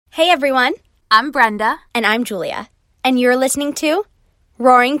Hey everyone, I'm Brenda. and I'm Julia, and you're listening to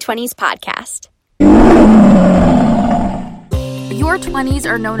Roaring Twenties Podcast. Your 20s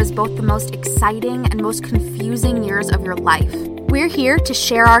are known as both the most exciting and most confusing years of your life. We're here to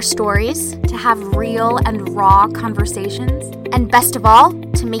share our stories, to have real and raw conversations, and best of all,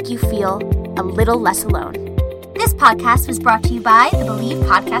 to make you feel a little less alone. This podcast was brought to you by the Believe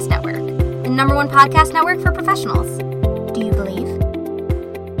Podcast Network, the #1 podcast network for professionals. Do you believe?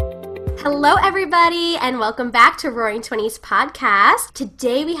 Hello, everybody, and welcome back to Roaring Twenties Podcast.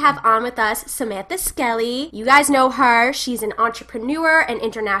 Today we have on with us Samantha Skelly. You guys know her. She's an entrepreneur, an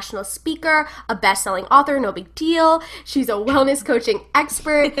international speaker, a best-selling author, no big deal. She's a wellness coaching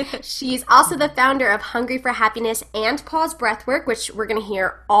expert. She's also the founder of Hungry for Happiness and Pause Breathwork, which we're going to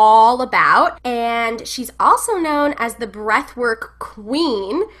hear all about. And she's also known as the Breathwork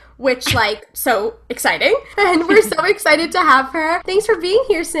Queen, which, so exciting. And we're so excited to have her. Thanks for being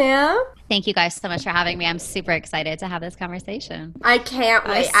here, Sam. Thank you guys so much for having me. I'm super excited to have this conversation. I can't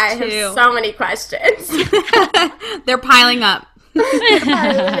wait. I have so many questions. They're piling up.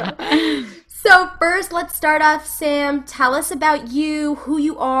 So first, let's start off, Sam. Tell us about you, who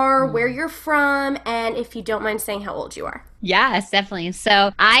you are, where you're from, and if you don't mind saying how old you are. Yes, definitely.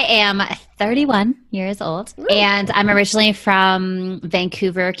 So I am 31 years old, and I'm originally from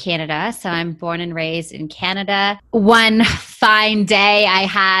Vancouver, Canada. So I'm born and raised in Canada. One fine day, I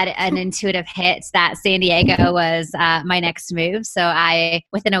had an intuitive hit that San Diego was my next move. So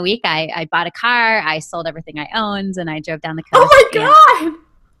within a week, I bought a car, I sold everything I owned, and I drove down the coast. Oh my God!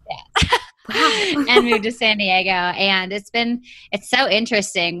 Yeah. And moved to San Diego. And it's so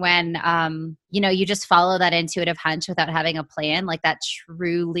interesting when, you just follow that intuitive hunch without having a plan. Like that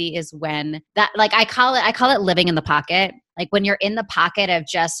truly is when that, like I call it living in the pocket. Like when you're in the pocket of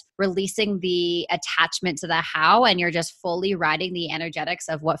just releasing the attachment to the how and you're just fully riding the energetics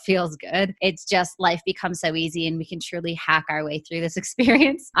of what feels good. It's just life becomes so easy and we can truly hack our way through this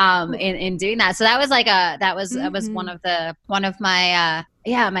experience in doing that. So that was was one of my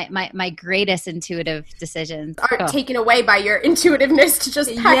my greatest intuitive decisions. Aren't taken away by your intuitiveness to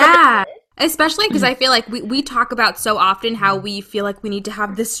just Especially because I feel like we talk about so often how we feel like we need to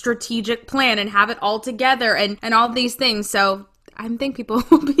have this strategic plan and have it all together and all these things. So I think people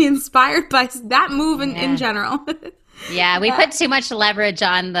will be inspired by that move in general. Yeah, we put too much leverage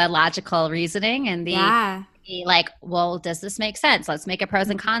on the logical reasoning and the like, well, does this make sense? Let's make a pros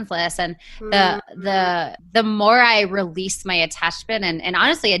and cons list. And the more I release my attachment and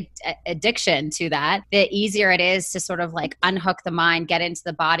honestly addiction to that, the easier it is to sort of like unhook the mind, get into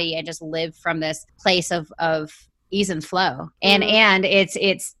the body, and just live from this place of ease and flow. And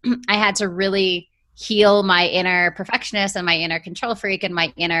it's I had to really heal my inner perfectionist and my inner control freak and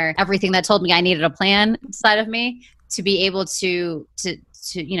my inner everything that told me I needed a plan inside of me to be able to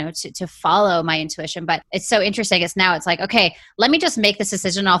follow my intuition. But it's so interesting. It's like, okay, let me just make this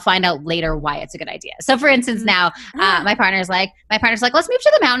decision. I'll find out later why it's a good idea. So for instance, now my partner's like, let's move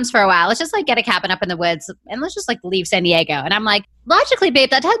to the mountains for a while. Let's just like get a cabin up in the woods and let's just like leave San Diego. And I'm like, logically,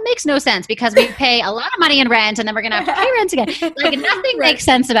 babe, that makes no sense because we pay a lot of money in rent and then we're going to have to pay rent again. Like nothing makes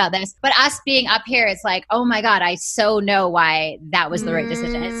sense about this. But us being up here, it's like, oh my God, I so know why that was the right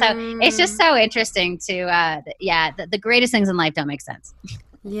decision. And so it's just so interesting to, the greatest things in life don't make sense.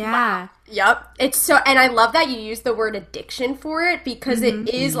 Yeah. Yep. It's so, and I love that you use the word addiction for it because it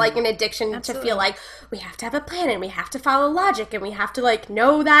is like an addiction to feel like we have to have a plan and we have to follow logic and we have to like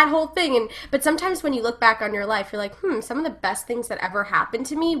know that whole thing. But sometimes when you look back on your life, you're like, some of the best things that ever happened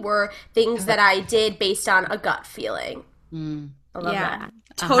to me were things that I did based on a gut feeling. I love that.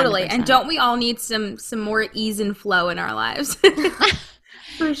 Totally. 100%. And don't we all need some more ease and flow in our lives?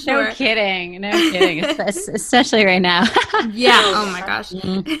 For sure. No kidding, especially right now. Yeah. Oh my gosh.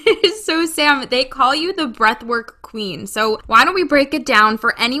 So Sam, they call you the breathwork queen. So why don't we break it down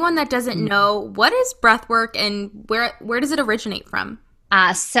for anyone that doesn't know, what is breathwork and where does it originate from?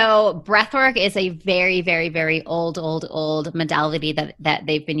 So breathwork is a very, very, very old modality that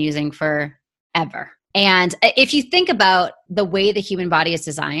they've been using forever. And if you think about the way the human body is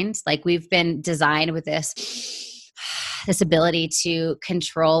designed, like we've been designed with this ability to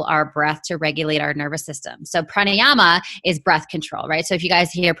control our breath to regulate our nervous system. So pranayama is breath control, right? So if you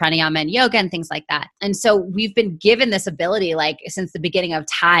guys hear pranayama in yoga and things like that. And so we've been given this ability like since the beginning of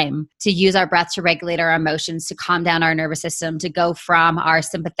time to use our breath to regulate our emotions, to calm down our nervous system, to go from our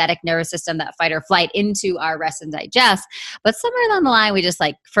sympathetic nervous system, that fight or flight, into our rest and digest. But somewhere along the line, we just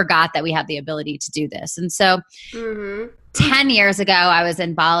like forgot that we have the ability to do this. And so 10 years ago, I was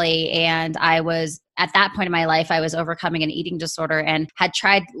in Bali and I was at that point in my life, I was overcoming an eating disorder and had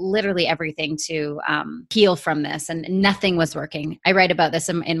tried literally everything to heal from this, and nothing was working. I write about this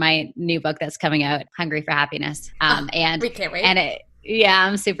in my new book that's coming out, Hungry for Happiness. We can't wait. Yeah,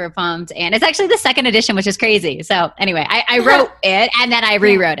 I'm super pumped. And it's actually the second edition, which is crazy. So anyway, I wrote it and then I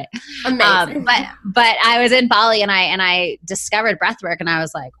rewrote it. Amazing. But I was in Bali and I discovered breathwork, and I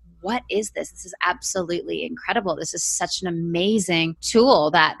was like, what is this? This is absolutely incredible. This is such an amazing tool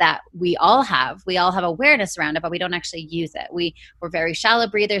that we all have. We all have awareness around it, but we don't actually use it. We're very shallow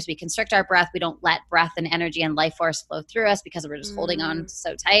breathers. We constrict our breath. We don't let breath and energy and life force flow through us because we're just holding on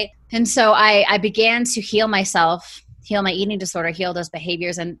so tight. And so I began to heal myself, heal my eating disorder, heal those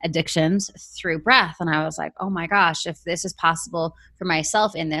behaviors and addictions through breath. And I was like, oh my gosh, if this is possible for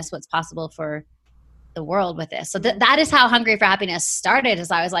myself in this, what's possible for the world with this? So that is how Hungry for Happiness started.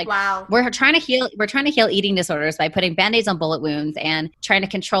 Is I was like, wow, we're trying to heal eating disorders by putting Band-Aids on bullet wounds and trying to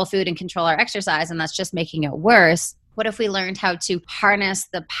control food and control our exercise. And that's just making it worse. What if we learned how to harness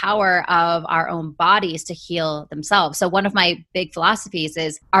the power of our own bodies to heal themselves? So one of my big philosophies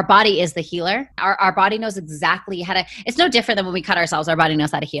is our body is the healer. Our body knows exactly how to, it's no different than when we cut ourselves, our body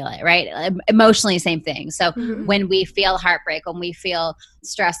knows how to heal it, right? Emotionally, same thing. So when we feel heartbreak, when we feel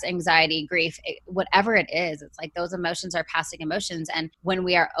stress, anxiety, grief, whatever it is, it's like those emotions are passing emotions. And when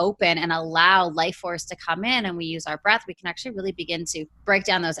we are open and allow life force to come in and we use our breath, we can actually really begin to break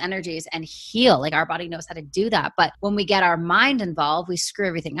down those energies and heal. Like our body knows how to do that. But when we get our mind involved, we screw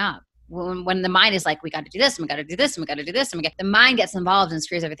everything up. When the mind is like, we got to do this, and we got to do this, and we got to do this, and the mind gets involved and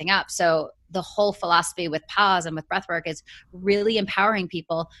screws everything up. So the whole philosophy with pause and with breathwork is really empowering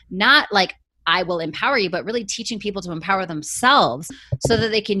people, not like I will empower you, but really teaching people to empower themselves so that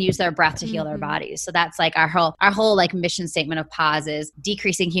they can use their breath to heal their bodies. So that's like our whole like mission statement of pause is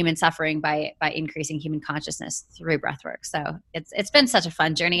decreasing human suffering by increasing human consciousness through breathwork. So it's been such a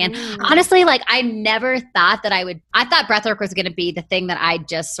fun journey. And honestly, like I never thought that I thought breathwork was going to be the thing that I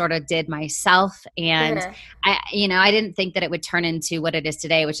just sort of did myself. And I didn't think that it would turn into what it is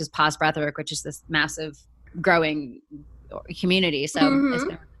today, which is Pause Breathwork, which is this massive growing community. So it's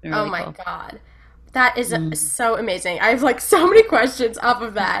been really oh my cool. God. That is so amazing. I have like so many questions off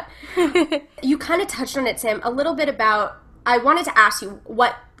of that. You kind of touched on it, Sam, a little bit about, I wanted to ask you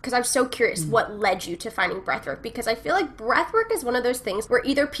because I'm so curious what led you to finding breathwork, because I feel like breathwork is one of those things where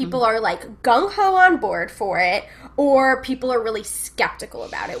either people are like gung-ho on board for it or people are really skeptical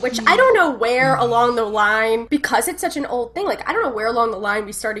about it, which I don't know where along the line, because it's such an old thing, like I don't know where along the line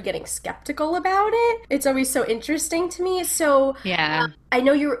we started getting skeptical about it. It's always so interesting to me. So yeah. I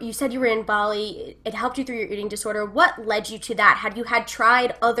know you said you were in Bali. It helped you through your eating disorder. What led you to that? Had you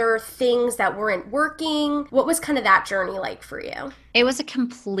tried other things that weren't working? What was kind of that journey like for you? It was a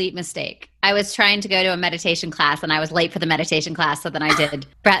complete mistake. I was trying to go to a meditation class and I was late for the meditation class. So then I did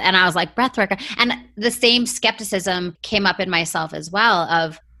breath and I was like, breathwork. And the same skepticism came up in myself as well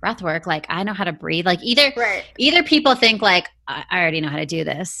of breathwork. Like I know how to breathe. Like either people think like, I already know how to do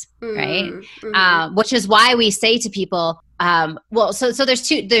this. Right. Which is why we say to people, so there's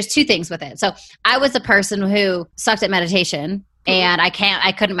two things with it. So I was a person who sucked at meditation. And I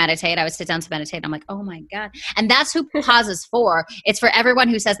couldn't meditate. I would sit down to meditate. I'm like, oh my God. And that's who Pause is for. It's for everyone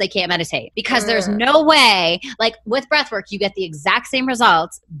who says they can't meditate, because there's no way, like with breathwork, you get the exact same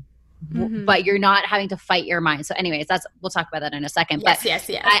results, but you're not having to fight your mind. So anyways, we'll talk about that in a second. Yes.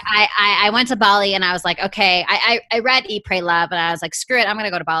 I went to Bali and I was like, okay, I read Eat, Pray, Love, and I was like, screw it. I'm going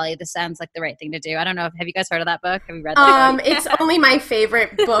to go to Bali. This sounds like the right thing to do. I don't know. Have you guys heard of that book? Have you read that book? It's only my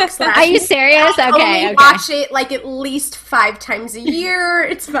favorite book. Are you serious? Okay. Watch it like at least 5 times a year.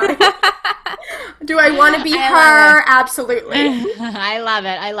 It's fine. Do I want to be her? Absolutely. I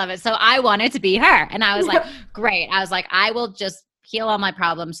love it. So I wanted to be her. And I was like, great. I was like, I will just heal all my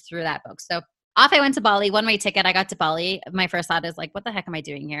problems through that book. So off I went to Bali, one-way ticket. I got to Bali. My first thought is like, what the heck am I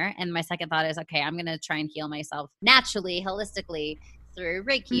doing here? And my second thought is, okay, I'm going to try and heal myself naturally, holistically through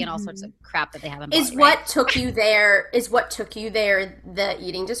Reiki and all sorts of crap that they have in Bali. What took you there the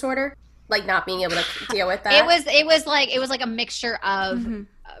eating disorder? Like not being able to deal with that? It was like a mixture of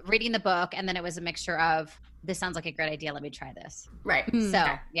reading the book, and then it was a mixture of, this sounds like a great idea. Let me try this. Right. So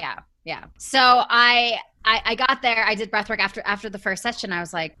yeah. So I got there. I did breathwork after the first session. I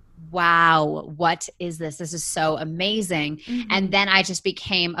was like, wow, what is this? This is so amazing. And then I just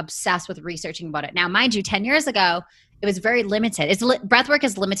became obsessed with researching about it. Now, mind you, 10 years ago, it was very limited. Breathwork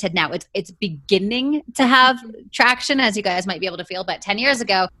is limited now. It's beginning to have traction, as you guys might be able to feel, but 10 years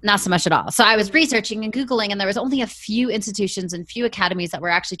ago, not so much at all. So I was researching and Googling, and there was only a few institutions and few academies that were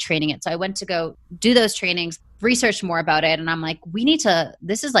actually training it. So I went to go do those trainings researched more about it and I'm like,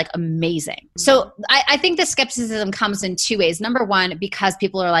 this is like amazing. So I think the skepticism comes in two ways. Number one, because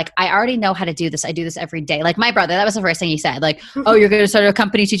people are like, I already know how to do this. I do this every day. Like my brother, that was the first thing he said. Like, oh, you're going to start a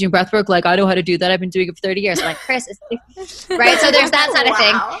company teaching breathwork? Like, I know how to do that. I've been doing it for 30 years. I'm like, Chris, right? So there's that side of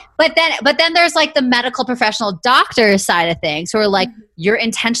thing. But then there's like the medical professional doctor side of things who are like, you're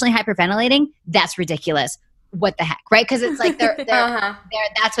intentionally hyperventilating. That's ridiculous. What the heck, right? Because it's like they're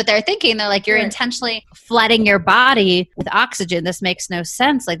that's what they're thinking. They're like, you're intentionally flooding your body with oxygen. This makes no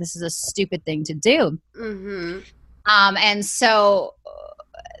sense. Like, this is a stupid thing to do. And so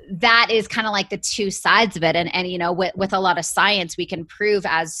that is kind of like the two sides of it. And you know, with a lot of science, we can prove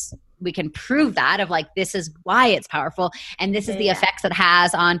that of like, this is why it's powerful. And this is the effects it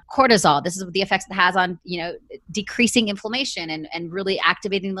has on cortisol. This is the effects it has on, you know, decreasing inflammation and really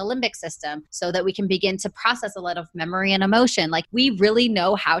activating the limbic system so that we can begin to process a lot of memory and emotion. Like, we really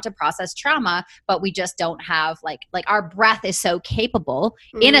know how to process trauma, but we just don't have like our breath is so capable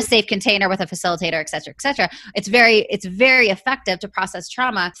in a safe container with a facilitator, et cetera, et cetera. It's very effective to process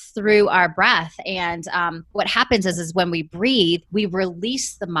trauma through our breath. And what happens is when we breathe, we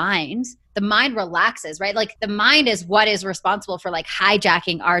release the mind. The mind relaxes, right? Like, the mind is what is responsible for like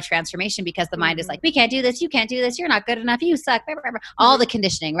hijacking our transformation, because the mind is like, we can't do this, you can't do this, you're not good enough, you suck, blah, blah, blah. All the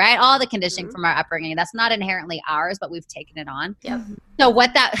conditioning, right? All the conditioning from our upbringing. That's not inherently ours, but we've taken it on. So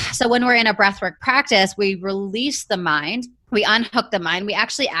when we're in a breathwork practice, we release the mind. We unhook the mind. We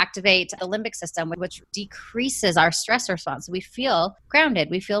actually activate the limbic system, which decreases our stress response. We feel grounded.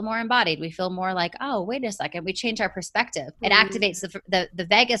 We feel more embodied. We feel more like, oh, wait a second. We change our perspective. It activates the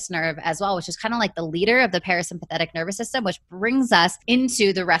vagus nerve as well, which is kind of like the leader of the parasympathetic nervous system, which brings us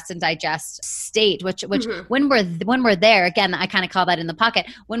into the rest and digest state, which when we're there, again, I kind of call that in the pocket.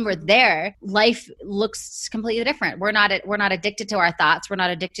 When we're there, life looks completely different. We're not addicted to our thoughts. We're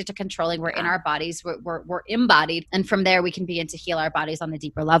not addicted to controlling. We're in our bodies. We're embodied. And from there, we can begin to heal our bodies on the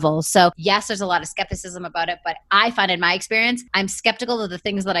deeper level. So yes, there's a lot of skepticism about it, but I find in my experience, I'm skeptical of the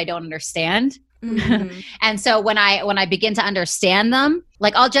things that I don't understand. And so when I begin to understand them,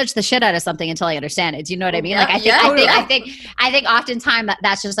 like, I'll judge the shit out of something until I understand it. Do you know what I mean? Like, I think oftentimes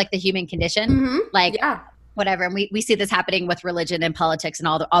that's just like the human condition. Whatever. And we see this happening with religion and politics and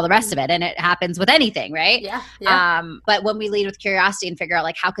all the rest of it. And it happens with anything, right? But when we lead with curiosity and figure out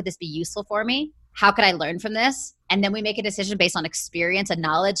like, how could this be useful for me? How could I learn from this? And then we make a decision based on experience and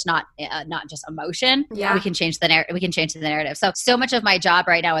knowledge, not just emotion. We can change the narrative. We can change the narrative. So much of my job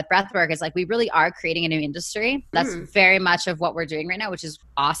right now with breathwork is like, we really are creating a new industry. That's very much of what we're doing right now, which is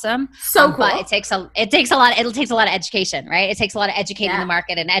awesome. So cool. But it takes a lot of education, right? It takes a lot of educating the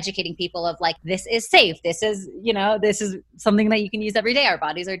market and educating people of like, this is safe. This is something that you can use every day. Our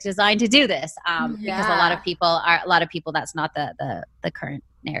bodies are designed to do this. Because a lot of people, that's not the current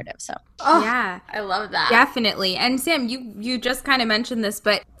narrative. So I love that. Definitely. And Sam, you just kind of mentioned this,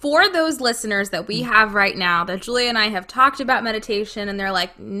 but for those listeners that we have right now that Julia and I have talked about meditation and they're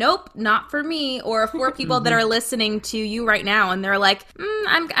like, nope, not for me, or for people that are listening to you right now and they're like,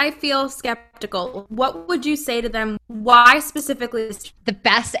 I feel skeptical, what would you say to them? Why specifically? The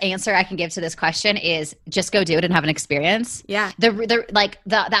best answer I can give to this question is just go do it and have an experience.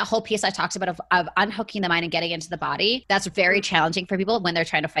 That whole piece I talked about of unhooking the mind and getting into the body, that's very challenging for people when they're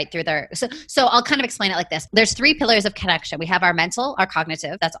trying to fight through their so I'll kind of explain it like this. There's 3 pillars of connection. We have our mental, our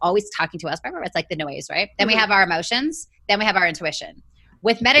cognitive, that's always talking to us. It's like the noise, right? Then we have our emotions, then we have our intuition.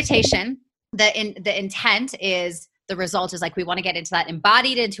 With meditation, the intent is, the result is like, we want to get into that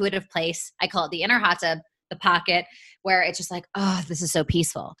embodied intuitive place. I call it the anahata, the pocket, where it's just like, oh, this is so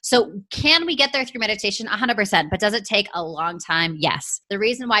peaceful. So can we get there through meditation? 100%. But does it take a long time? Yes. The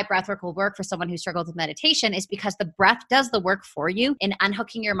reason why breathwork will work for someone who struggles with meditation is because the breath does the work for you in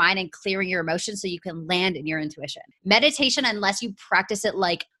unhooking your mind and clearing your emotions so you can land in your intuition. Meditation, unless you practice it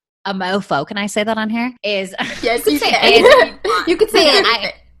like a mofo, can I say that on here? Yes, you can. You could say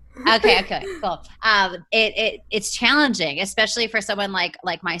it. Okay, cool. It's challenging, especially for someone like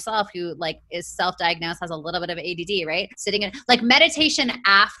myself who like is self-diagnosed, has a little bit of ADD, right? Sitting in like meditation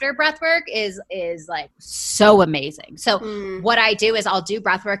after breath work is like so amazing. So what I do is I'll do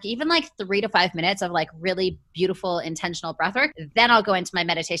breath work, even like 3 to 5 minutes of like really beautiful, intentional breath work. Then I'll go into my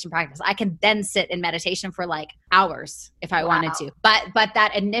meditation practice. I can then sit in meditation for like hours if I wanted to. But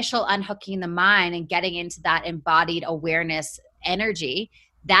that initial unhooking the mind and getting into that embodied awareness energy,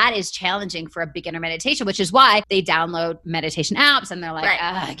 that is challenging for a beginner meditation, which is why they download meditation apps and they're like,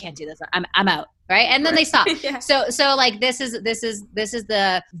 I can't do this. I'm out. Right. And then they stop. So like, this is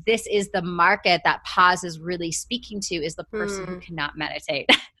the market that pause is really speaking to, is the person who cannot meditate.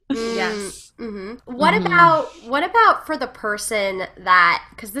 Yes. What about for the person that,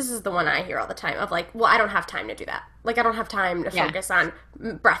 because this is the one I hear all the time of like, well, I don't have time to do that. Like, I don't have time to focus on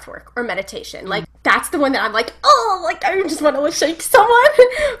breath work or meditation. Like, that's the one that I'm like, oh, like, I just want to shake someone.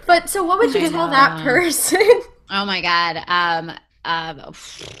 But so what would you tell that person? Oh my God.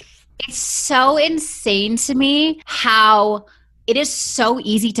 It's so insane to me how it is so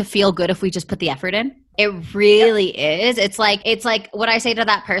easy to feel good if we just put the effort in. It really is. It's like what I say to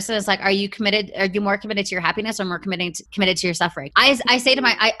that person is like, are you more committed to your happiness or more committed to your suffering? I say to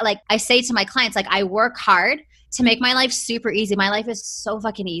my clients, like, I work hard to make my life super easy. My life is so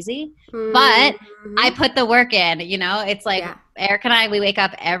fucking easy, but I put the work in, you know. It's like Eric and I, we wake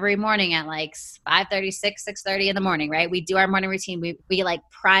up every morning at like 5:30, 6:30 in the morning, right? We do our morning routine. We like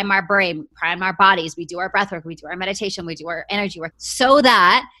prime our brain, prime our bodies. We do our breath work. We do our meditation. We do our energy work so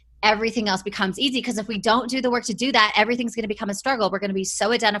that everything else becomes easy. Because if we don't do the work to do that, everything's going to become a struggle. We're going to be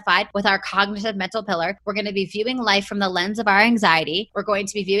so identified with our cognitive mental pillar. We're going to be viewing life from the lens of our anxiety. We're going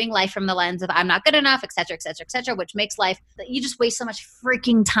to be viewing life from the lens of I'm not good enough, et cetera, et cetera, et cetera, which makes life, you just waste so much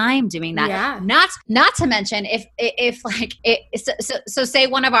freaking time doing that. Yeah. Not to mention so say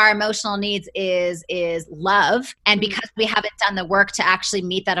one of our emotional needs is love. And because we haven't done the work to actually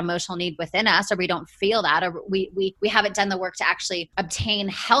meet that emotional need within us, or we don't feel that, or we haven't done the work to actually obtain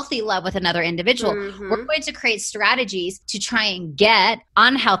healthy love with another individual, we're going to create strategies to try and get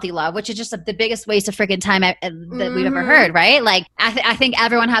unhealthy love, which is just the biggest waste of freaking time that we've ever heard, right? Like, I think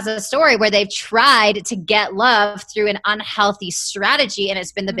everyone has a story where they've tried to get love through an unhealthy strategy, and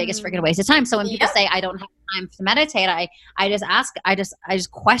it's been the biggest freaking waste of time. So when people say, I don't have time to meditate, I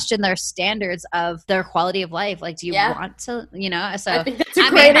just question their standards of their quality of life. Like, do you want to, you know? So I think that's a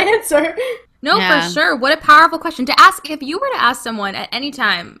great answer. No, for sure. What a powerful question to ask. If you were to ask someone at any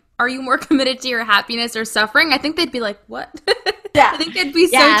time, are you more committed to your happiness or suffering? I think they'd be like, what? I think they'd be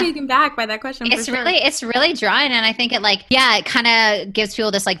so taken back by that question. It's really drawing. And I think it kind of gives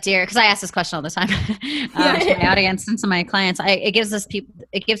people this like deer, because I ask this question all the time to my audience and to my clients. It gives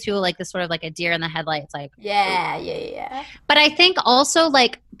people like this sort of like a deer in the headlights. Like, yeah. But I think also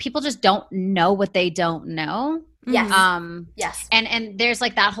like people just don't know what they don't know. Yes. Yes. And there's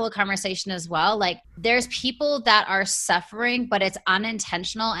like that whole conversation as well. Like, there's people that are suffering, but it's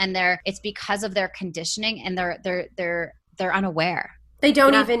unintentional, and it's because of their conditioning, and they're unaware. They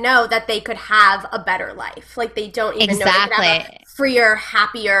don't even know that they could have a better life. Like, they don't even know they could have a freer,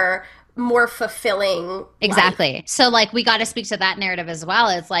 happier, more fulfilling exactly life. So like, we got to speak to that narrative as well.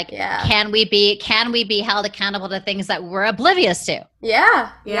 It's like, can we be held accountable to things that we're oblivious to? Yeah.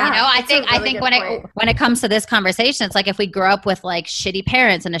 You know, I think when it comes to this conversation, it's like, if we grow up with like shitty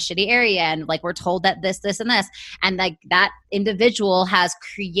parents in a shitty area, and like we're told that this and this, and like that individual has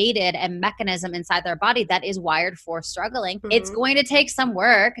created a mechanism inside their body that is wired for struggling, it's going to take some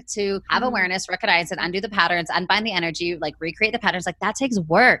work to have awareness, recognize it, undo the patterns, unbind the energy, like recreate the patterns. Like, that takes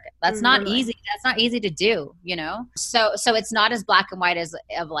work. That's not easy. That's not easy to do, you know? So it's not as black and white as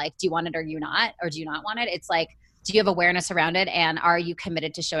of like, do you want it or do you not want it? It's like, do you have awareness around it? And are you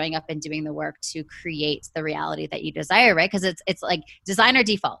committed to showing up and doing the work to create the reality that you desire, right? Because it's like design or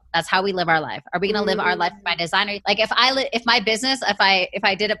default. That's how we live our life. Are we going to live our life by design? Like, if my business, if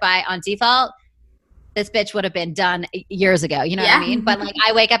I did it on default, this bitch would have been done years ago. You know what I mean? But like,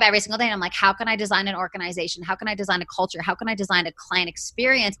 I wake up every single day and I'm like, how can I design an organization? How can I design a culture? How can I design a client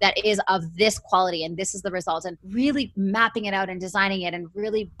experience that is of this quality? And this is the result. And really mapping it out and designing it and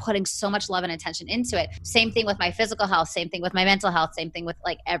really putting so much love and attention into it. Same thing with my physical health, same thing with my mental health, same thing with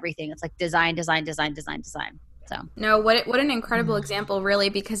like everything. It's like design. So no, what an incredible example, really,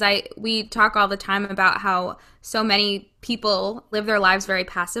 because we talk all the time about how so many people live their lives very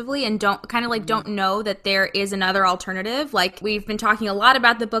passively and don't know that there is another alternative. Like, we've been talking a lot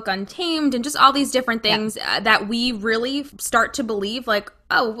about the book Untamed and just all these different things that we really start to believe, like,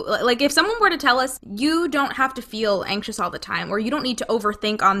 oh, like if someone were to tell us you don't have to feel anxious all the time, or you don't need to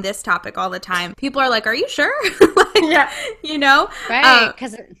overthink on this topic all the time, people are like, are you sure? Like, you know? Right,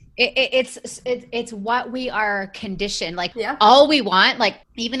 because it's what we are conditioned. Like, all we want, like,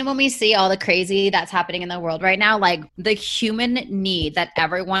 even when we see all the crazy that's happening in the world right now, like, the human need that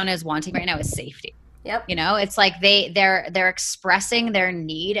everyone is wanting right now is safety. Yep. You know, it's like they're expressing their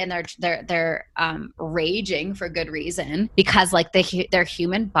need, and they're raging for good reason, because like their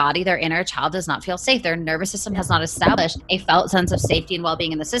human body, their inner child does not feel safe. Their nervous system has not established a felt sense of safety and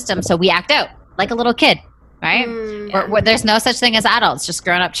well-being in the system. So we act out like a little kid. right? There's no such thing as adults, just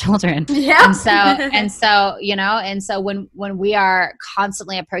grown-up children. Yeah. And so when we are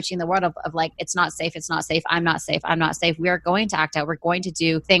constantly approaching the world of like, it's not safe, I'm not safe, we are going to act out. We're going to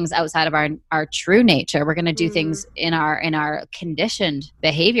do things outside of our true nature. We're going to do things in our conditioned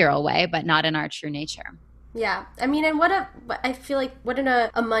behavioral way, but not in our true nature. Yeah. I mean, and I feel like what a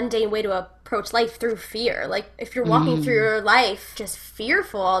mundane way to approach life, through fear. Like, if you're walking through your life just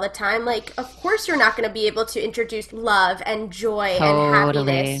fearful all the time, like, of course you're not going to be able to introduce love and joy and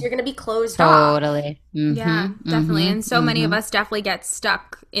happiness. You're going to be closed off. Totally. Yeah, definitely. And so many of us definitely get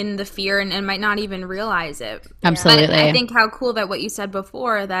stuck in the fear and might not even realize it. Absolutely. But I think how cool that what you said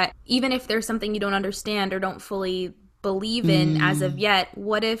before, that even if there's something you don't understand or don't fully believe in as of yet,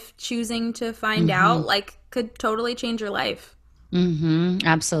 what if choosing to find out like could totally change your life?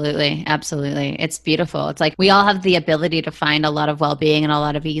 Absolutely. It's beautiful. It's like we all have the ability to find a lot of well-being and a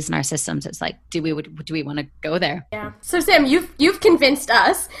lot of ease in our systems. It's like, do we want to go there? Yeah. So Sam, you've convinced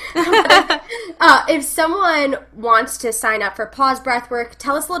us. If someone wants to sign up for Pause Breathwork,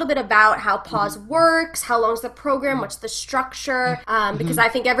 tell us a little bit about how Pause works. How long's the program? What's the structure? Because I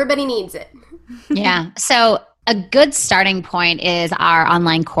think everybody needs it. Yeah. So a good starting point is our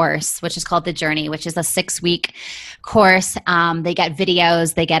online course, which is called The Journey, which is a 6-week course. They get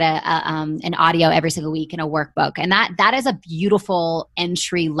videos, they get an audio every single week and a workbook. And that is a beautiful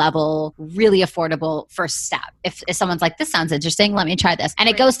entry level, really affordable first step. If someone's like, this sounds interesting, let me try this. And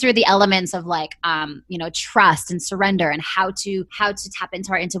it goes through the elements of like, trust and surrender, and how to tap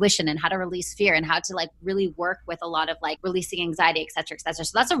into our intuition, and how to release fear, and how to like really work with a lot of like releasing anxiety, et cetera, et cetera.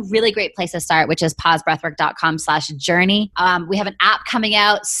 So that's a really great place to start, which is pausebreathwork.com/journey. We have an app coming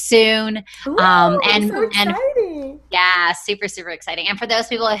out soon. Ooh, so exciting. Yeah, super, super exciting. And for those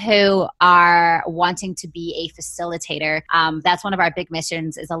people who are wanting to be a facilitator, that's one of our big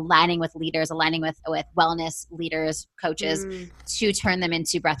missions, is aligning with leaders, aligning with wellness leaders, coaches, to turn them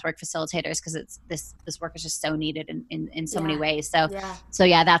into breathwork facilitators, because it's this work is just so needed in so many ways. So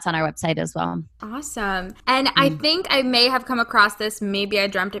that's on our website as well. Awesome. And I think I may have come across this, maybe I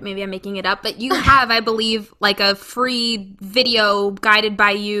dreamt it, maybe I'm making it up, but you have, I believe, like a free video guided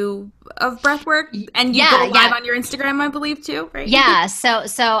by you of breathwork, and you go live on your Instagram, I believe, too, right? Yeah. So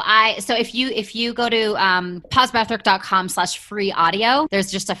if you go to pausebreathwork.com/free audio,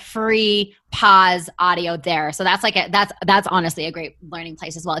 there's just a free pause audio there. So that's honestly a great learning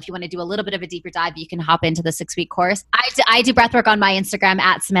place as well. If you want to do a little bit of a deeper dive, you can hop into the 6-week course. I do breathwork on my Instagram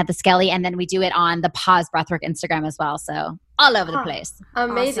at Samantha Skelly, and then we do it on the Pause Breathwork Instagram as well. So all over the place.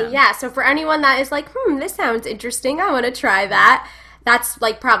 Amazing. Awesome. Yeah. So for anyone that is like, this sounds interesting, I want to try that, that's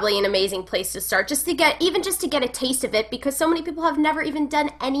like probably an amazing place to start, just to get a taste of it, because so many people have never even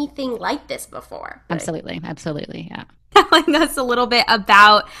done anything like this before. Absolutely. Yeah. Telling us a little bit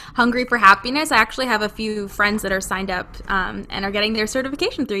about Hungry for Happiness. I actually have a few friends that are signed up and are getting their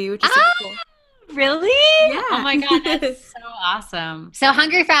certification through you, which is super cool. Really? Yeah. Oh my God, that's so awesome. So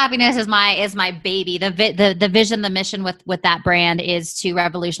Hungry for Happiness is my baby. The vision, the mission with that brand is to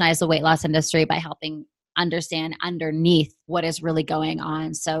revolutionize the weight loss industry by helping understand underneath what is really going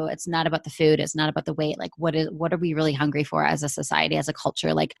on. So it's not about the food, it's not about the weight. Like, what are we really hungry for as a society, as a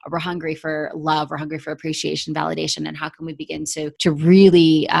culture? Like, we're hungry for love, we're hungry for appreciation, validation, and how can we begin to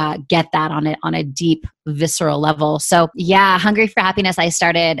really get that on a deep, visceral level? So yeah, Hungry for Happiness, I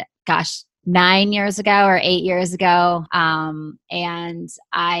started, 9 years ago or 8 years ago. And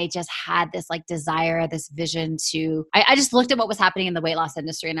I just had this like desire, this vision I just looked at what was happening in the weight loss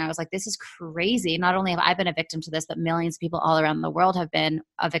industry, and I was like, this is crazy. Not only have I been a victim to this, but millions of people all around the world have been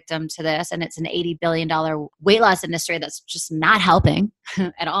a victim to this. And it's an $80 billion weight loss industry that's just not helping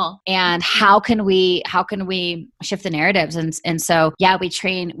at all. And how can we shift the narratives? And so, yeah, we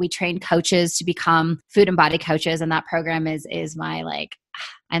train coaches to become food and body coaches. And that program is my like,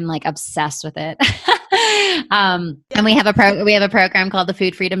 I'm like obsessed with it. And we have a program called the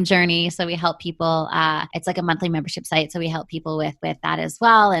Food Freedom Journey. So we help people, it's like a monthly membership site. So we help people with that as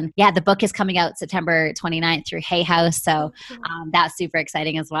well. And yeah, the book is coming out September 29th through Hay House. So that's super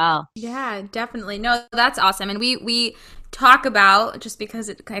exciting as well. Yeah, definitely. No, that's awesome. And we talk about, just because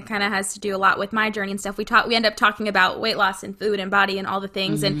it kind of has to do a lot with my journey and stuff, we end up talking about weight loss and food and body and all the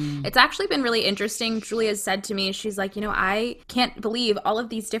things. And it's actually been really interesting. Julia said to me, she's like, I can't believe all of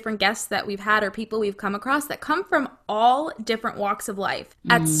these different guests that we've had or people we've come across that come from all different walks of life.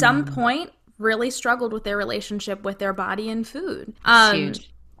 At some point, really struggled with their relationship with their body and food. It's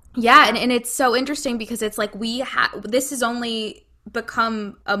huge. Yeah, and it's so interesting because it's like this is only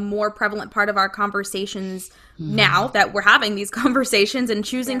become a more prevalent part of our conversations now that we're having these conversations and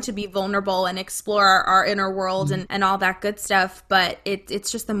choosing to be vulnerable and explore our inner world and all that good stuff. But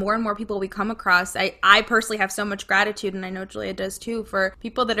it's just the more and more people we come across. I personally have so much gratitude, and I know Julia does too, for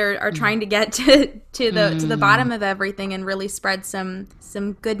people that are trying to get to the bottom of everything and really spread some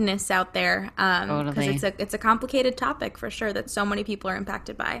goodness out there. Because it's a complicated topic for sure that so many people are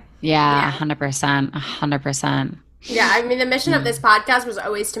impacted by. Yeah, 100%. Yeah, I mean, the mission of this podcast was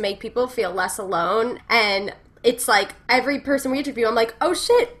always to make people feel less alone. And it's like every person we interview, I'm like, oh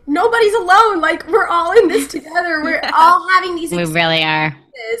shit, nobody's alone. Like, we're all in this together. We're all having these experiences. We really are.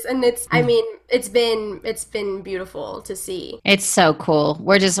 And it's, I mean, it's been beautiful to see. It's so cool.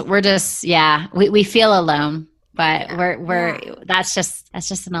 We're just, we feel alone. But that's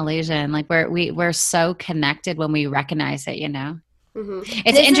just an illusion. Like we're so connected when we recognize it, you know? Mm-hmm.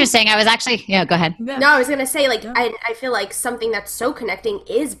 It's interesting. I was actually, go ahead. No, I was going to say, like, I feel like something that's so connecting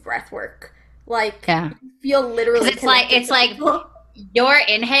is breath work. Like, you feel literally it's like your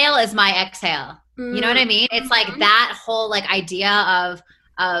inhale is my exhale. Mm-hmm. You know what I mean? It's like that whole like idea of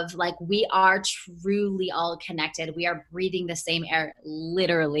like we are truly all connected. We are breathing the same air,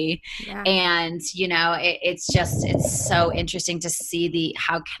 literally. Yeah. And, you know, it's so interesting to see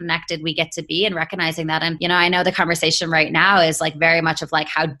how connected we get to be and recognizing that. And, you know, I know the conversation right now is like very much of like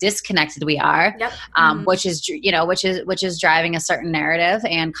how disconnected we are, which is driving a certain narrative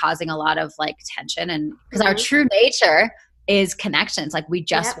and causing a lot of like tension. And because our true nature is connections. Like we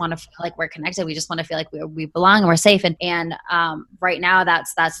just want to feel like we're connected. We just want to feel like we belong and we're safe. And right now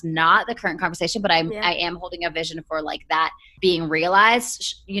that's not the current conversation, but I am holding a vision for like that being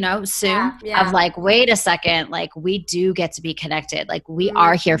realized, you know, soon of like, wait a second, like we do get to be connected. Like we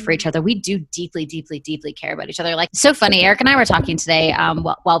are here for each other. We do deeply, deeply, deeply care about each other. Like so funny. Eric and I were talking today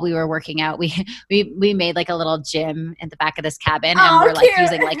while we were working out, we made like a little gym in the back of this cabin and we're like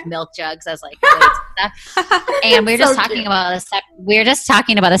using like milk jugs as like weights and stuff. And we were just talking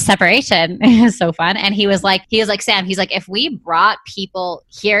about the separation. It was so fun. And he was like, Sam, he's like, if we brought people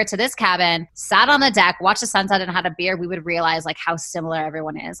here to this cabin, sat on the deck, watched the sunset and had a beer, we would realize like how similar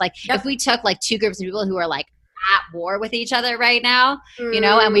everyone is. Like if we took like two groups of people who are like at war with each other right now, you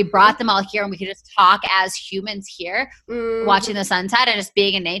know, and we brought them all here and we could just talk as humans here, watching the sunset and just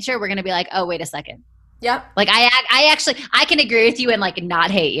being in nature, we're going to be like, oh, wait a second. Yep. Like I can agree with you and like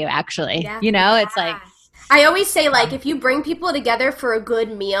not hate you actually, you know, it's like, I always say, like, if you bring people together for a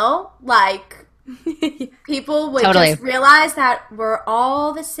good meal, like, people would just realize that we're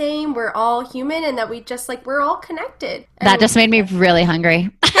all the same, we're all human, and that we're all connected. That just made me really hungry.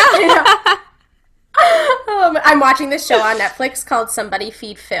 I'm watching this show on Netflix called Somebody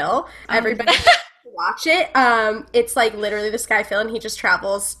Feed Phil. Everybody watch it. It's like literally this guy Phil, and he just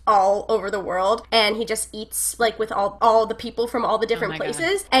travels all over the world and he just eats like with all the people from all the different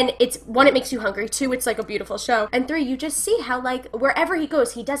places. God. And it's one, it makes you hungry. Two, it's like a beautiful show. And three, you just see how like wherever he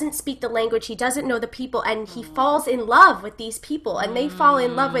goes, he doesn't speak the language, he doesn't know the people, and he falls in love with these people and they fall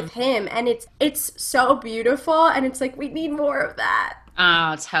in love with him. And it's so beautiful, and it's like we need more of that.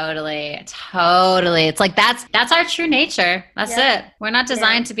 Oh, totally. It's like that's our true nature. That's it. We're not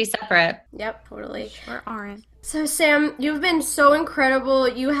designed to be separate. Yep, totally. Sure aren't. So Sam, you've been so incredible.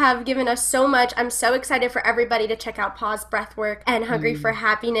 You have given us so much. I'm so excited for everybody to check out Pause Breathwork and Hungry for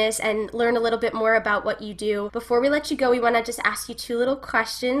Happiness and learn a little bit more about what you do. Before we let you go, we want to just ask you two little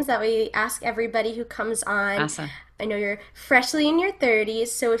questions that we ask everybody who comes on. Awesome. I know you're freshly in your 30s,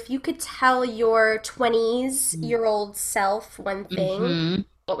 so if you could tell your 20s-year-old self one thing,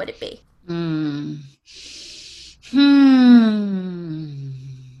 what would it be?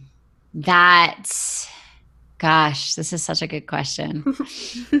 Gosh, this is such a good question.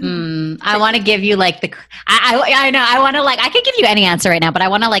 I want to give you like I know, I want to like, I could give you any answer right now, but I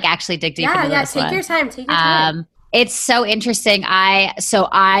want to like actually dig deep into this one. Take your time. It's so interesting. I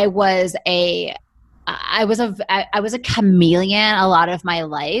was a chameleon a lot of my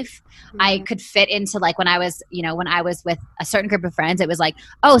life. I could fit into like when I was with a certain group of friends, it was like,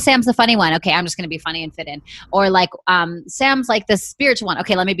 oh, Sam's the funny one. Okay, I'm just going to be funny and fit in. Or like, Sam's like the spiritual one.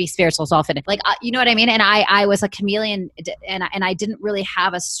 Okay, let me be spiritual, so I'll fit in. Like, you know what I mean? And I was a chameleon, and I didn't really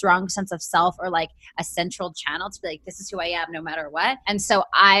have a strong sense of self or like a central channel to be like, this is who I am no matter what. And so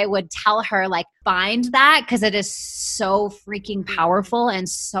I would tell her like, find that, because it is so freaking powerful and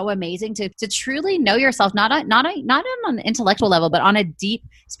so amazing to truly know yourself, not on an intellectual level, but on a deep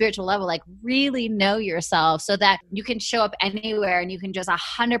spiritual level, like really know yourself so that you can show up anywhere and you can just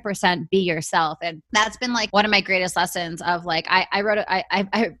 100% be yourself. And that's been like one of my greatest lessons of like,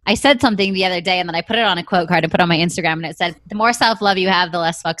 I said something the other day and then I put it on a quote card and put it on my Instagram, and it said, the more self-love you have, the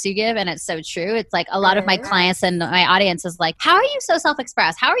less fucks you give. And it's so true. It's like a lot of my clients and my audience is like, how are you so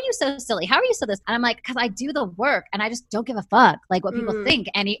self-expressed? How are you so silly? How are you so this? And I'm like, because I do the work and I just don't give a fuck like what people think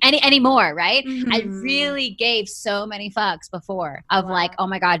anymore, right? I really gave so many fucks before of like, oh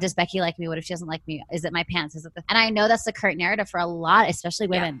my God, does Becky like me? What if she doesn't like me? Is it my pants? Is it and I know that's the current narrative for a lot, especially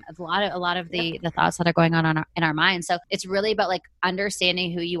women, a lot of the thoughts that are going on in our minds. So it's really about like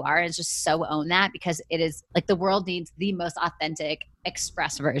understanding who you are and just so own that, because it is like the world needs the most authentic,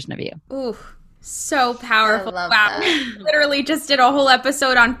 express version of you. Ooh, so powerful. Wow. Literally just did a whole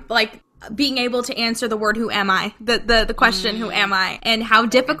episode on like being able to answer the word, who am I? The question, who am I? And how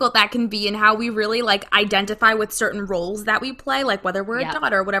difficult that can be, and how we really like identify with certain roles that we play, like whether we're a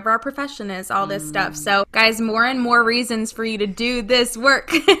daughter, whatever our profession is, all this stuff. So guys, more and more reasons for you to do this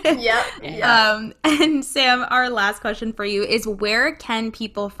work. And Sam, our last question for you is, where can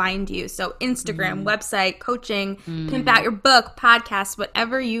people find you? So Instagram, website, coaching, pimp out your book, podcast,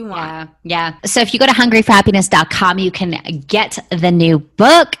 whatever you want. Yeah. So if you go to hungryforhappiness.com, you can get the new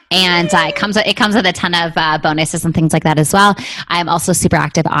book, and it comes with a ton of bonuses and things like that as well. I'm also super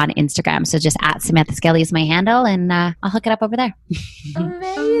active on Instagram. So just at Samantha Skelly is my handle, and I'll hook it up over there.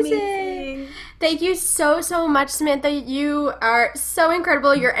 Amazing. Thank you so much, Samantha. You are so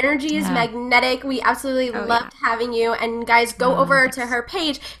incredible. Your energy is magnetic. We absolutely loved having you. And guys, go over to her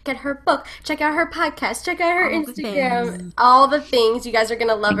page, get her book, check out her podcast, check out her Instagram, all the things. You guys are going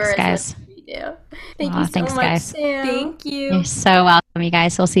to love her. Guys. Thank you so much, guys. Sam. Thank you. You're so welcome, you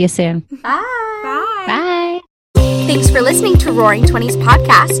guys. We'll see you soon. Bye. Bye. Thanks for listening to Roaring 20s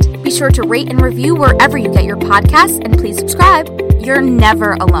podcast. Be sure to rate and review wherever you get your podcasts, and please subscribe. You're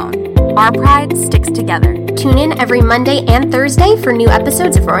never alone. Our pride sticks together. Tune in every Monday and Thursday for new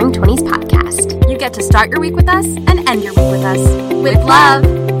episodes of Roaring 20s podcast. You get to start your week with us and end your week with us. With love,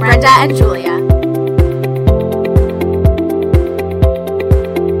 Brenda and Julia.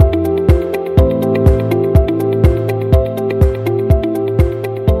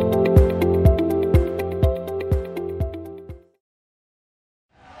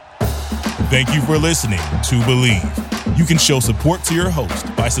 Thank you for listening to Believe. You can show support to your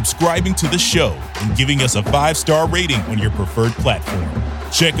host by subscribing to the show and giving us a 5-star rating on your preferred platform.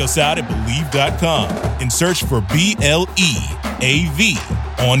 Check us out at Believe.com and search for BLEAV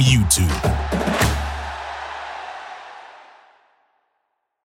on YouTube.